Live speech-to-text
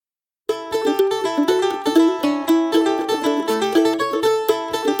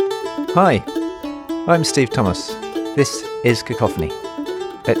Hi, I'm Steve Thomas. This is Cacophony.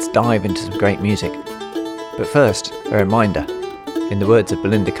 Let's dive into some great music. But first, a reminder. In the words of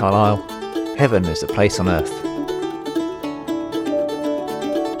Belinda Carlisle, heaven is a place on earth.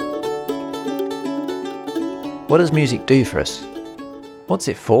 What does music do for us? What's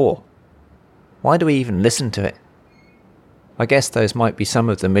it for? Why do we even listen to it? I guess those might be some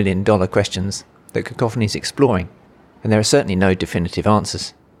of the million-dollar questions that Cacophony is exploring, and there are certainly no definitive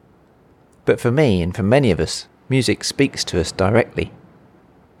answers. But for me, and for many of us, music speaks to us directly.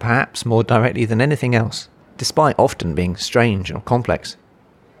 Perhaps more directly than anything else, despite often being strange and complex.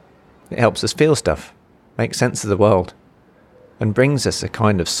 It helps us feel stuff, make sense of the world, and brings us a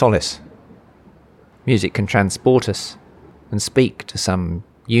kind of solace. Music can transport us and speak to some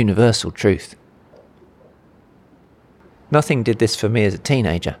universal truth. Nothing did this for me as a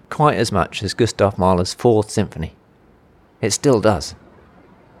teenager quite as much as Gustav Mahler's 4th Symphony. It still does.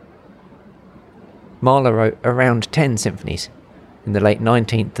 Mahler wrote around 10 symphonies in the late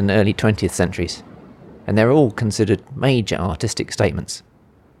 19th and early 20th centuries, and they're all considered major artistic statements.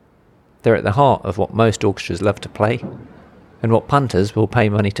 They're at the heart of what most orchestras love to play, and what punters will pay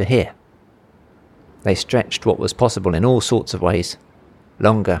money to hear. They stretched what was possible in all sorts of ways,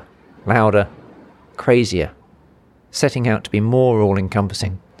 longer, louder, crazier, setting out to be more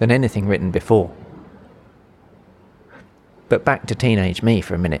all-encompassing than anything written before. But back to teenage me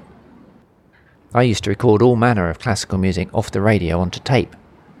for a minute. I used to record all manner of classical music off the radio onto tape.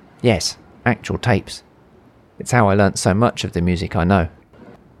 Yes, actual tapes. It's how I learnt so much of the music I know.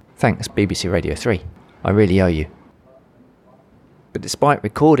 Thanks BBC Radio 3. I really owe you. But despite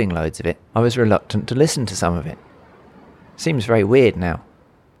recording loads of it, I was reluctant to listen to some of it. Seems very weird now.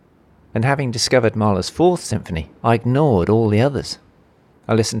 And having discovered Mahler's 4th Symphony, I ignored all the others.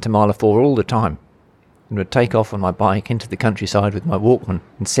 I listened to Mahler 4 all the time, and would take off on my bike into the countryside with my Walkman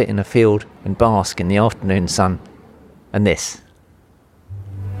and sit in a field and bask in the afternoon sun. And this.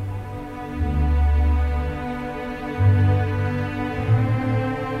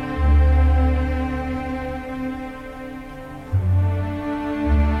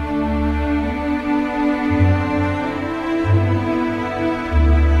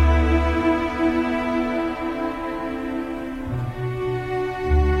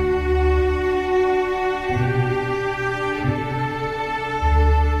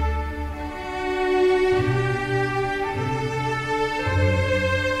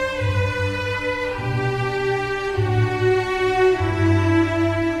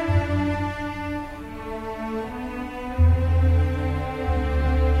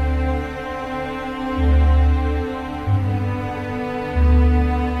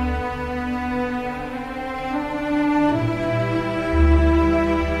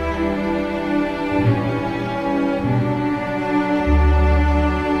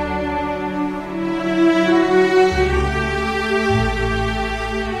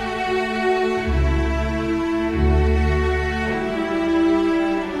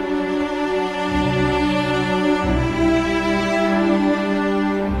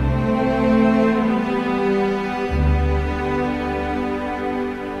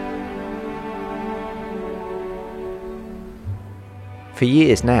 For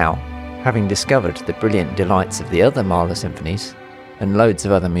years now, having discovered the brilliant delights of the other Mahler symphonies, and loads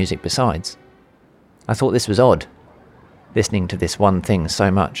of other music besides, I thought this was odd, listening to this one thing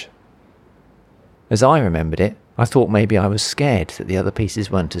so much. As I remembered it, I thought maybe I was scared that the other pieces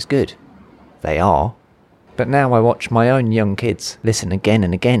weren't as good. They are, but now I watch my own young kids listen again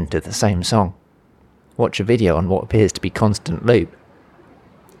and again to the same song, watch a video on what appears to be constant loop,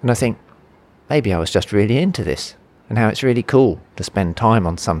 and I think, maybe I was just really into this. And how it's really cool to spend time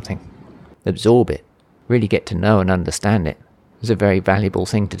on something, absorb it, really get to know and understand it is a very valuable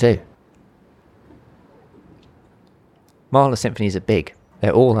thing to do. Mahler symphonies are big,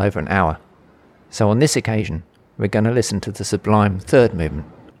 they're all over an hour. So on this occasion, we're going to listen to the sublime 3rd movement,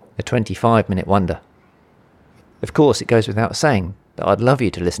 a 25-minute wonder. Of course, it goes without saying that I'd love you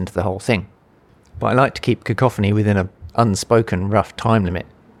to listen to the whole thing, but I like to keep Cacophony within an unspoken rough time limit.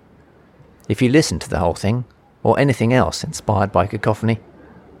 If you listen to the whole thing, or anything else inspired by Cacophony,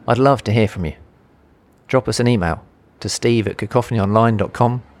 I'd love to hear from you. Drop us an email to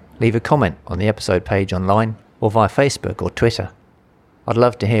steve@cacophonyonline.com, leave a comment on the episode page online, or via Facebook or Twitter. I'd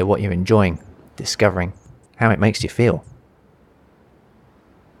love to hear what you're enjoying, discovering, how it makes you feel.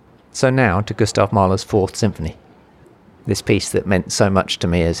 So now to Gustav Mahler's 4th Symphony, this piece that meant so much to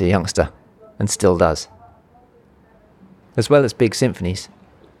me as a youngster, and still does. As well as big symphonies,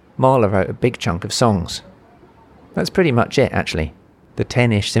 Mahler wrote a big chunk of songs. That's pretty much it, actually. The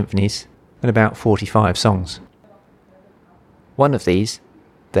 10-ish symphonies and about 45 songs. One of these,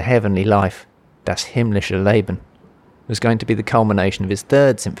 the heavenly life, das himmlische Leben, was going to be the culmination of his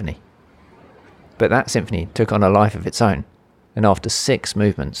third symphony. But that symphony took on a life of its own, and after 6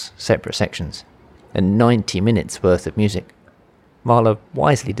 movements, separate sections, and 90 minutes worth of music, Mahler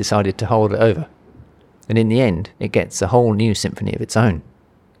wisely decided to hold it over, and in the end it gets a whole new symphony of its own.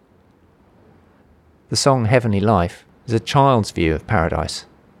 The song Heavenly Life is a child's view of paradise.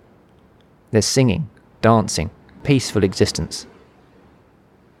 There's singing, dancing, peaceful existence.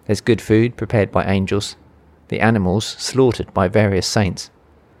 There's good food prepared by angels, the animals slaughtered by various saints,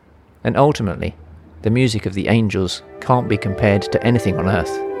 and ultimately, the music of the angels can't be compared to anything on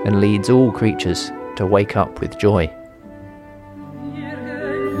earth and leads all creatures to wake up with joy.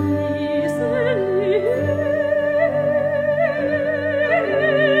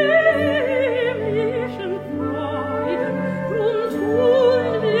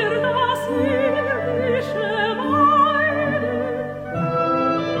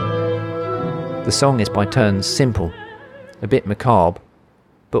 The song is by turns simple, a bit macabre,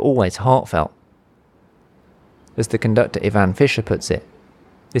 but always heartfelt. As the conductor Ivan Fischer puts it,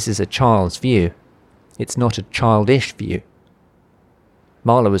 this is a child's view. It's not a childish view.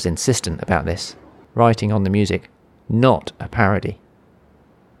 Mahler was insistent about this, writing on the music, not a parody.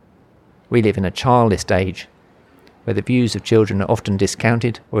 We live in a childist age, where the views of children are often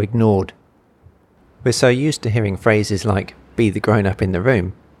discounted or ignored. We're so used to hearing phrases like, be the grown-up in the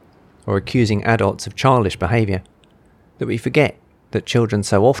room, or accusing adults of childish behaviour, that we forget that children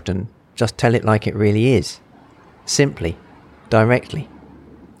so often just tell it like it really is, simply, directly,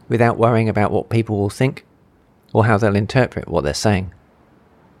 without worrying about what people will think or how they'll interpret what they're saying.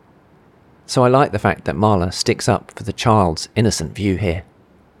 So I like the fact that Mahler sticks up for the child's innocent view here.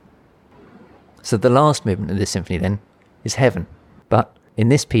 So the last movement of this symphony then is heaven, but in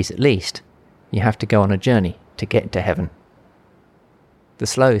this piece at least, you have to go on a journey to get to heaven. The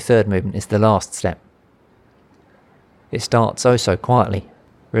slow third movement is the last step. It starts oh so quietly,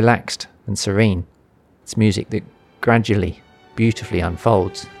 relaxed and serene. It's music that gradually, beautifully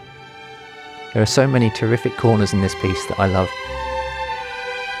unfolds. There are so many terrific corners in this piece that I love.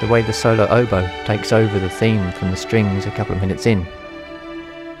 The way the solo oboe takes over the theme from the strings a couple of minutes in.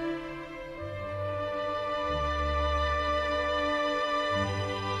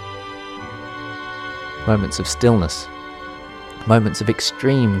 Moments of stillness. Moments of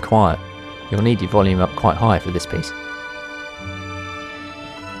extreme quiet. You'll need your volume up quite high for this piece.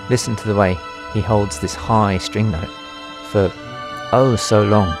 Listen to the way he holds this high string note for oh so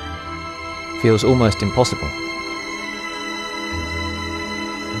long. Feels almost impossible.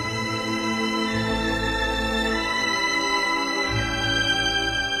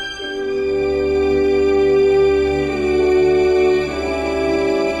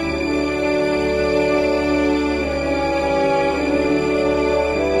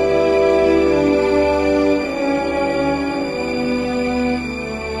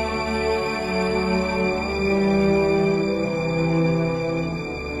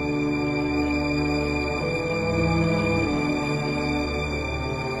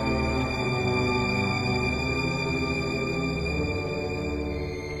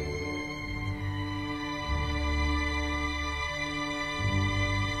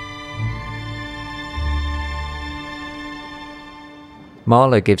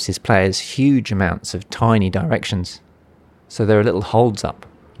 Mahler gives his players huge amounts of tiny directions, so there are little holds up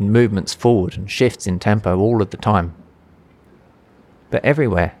and movements forward and shifts in tempo all of the time. But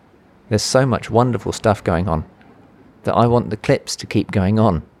everywhere, there's so much wonderful stuff going on that I want the clips to keep going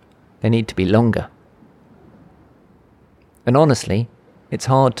on. They need to be longer. And honestly, it's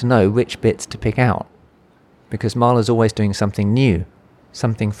hard to know which bits to pick out, because Mahler's always doing something new,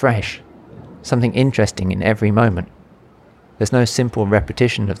 something fresh, something interesting in every moment. There's no simple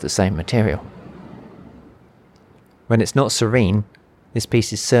repetition of the same material. When it's not serene, this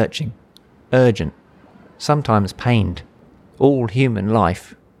piece is searching, urgent, sometimes pained. All human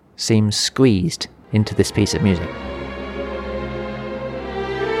life seems squeezed into this piece of music.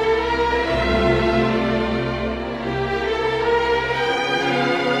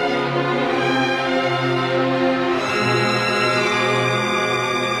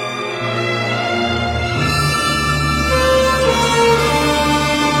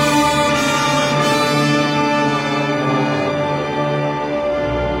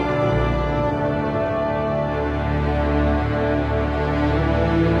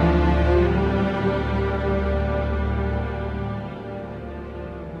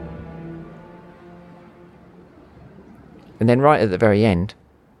 And then right at the very end,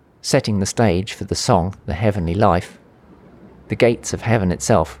 setting the stage for the song, The Heavenly Life, the gates of heaven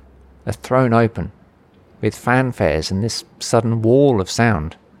itself are thrown open with fanfares and this sudden wall of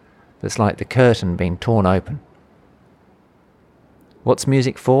sound that's like the curtain being torn open. What's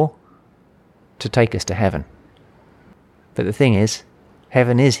music for? To take us to heaven. But the thing is,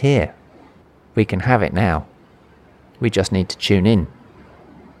 heaven is here. We can have it now. We just need to tune in.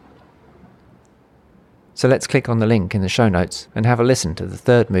 So let's click on the link in the show notes and have a listen to the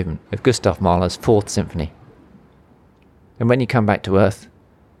third movement of Gustav Mahler's Fourth Symphony. And when you come back to Earth,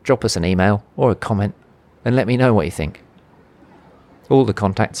 drop us an email or a comment and let me know what you think. All the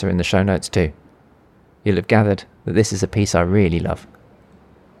contacts are in the show notes too. You'll have gathered that this is a piece I really love.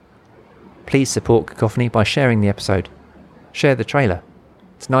 Please support Cacophony by sharing the episode. Share the trailer.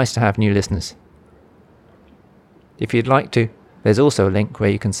 It's nice to have new listeners. If you'd like to, there's also a link where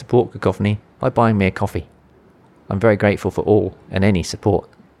you can support Cacophony by buying me a coffee. I'm very grateful for all and any support.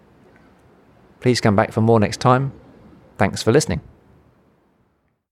 Please come back for more next time. Thanks for listening.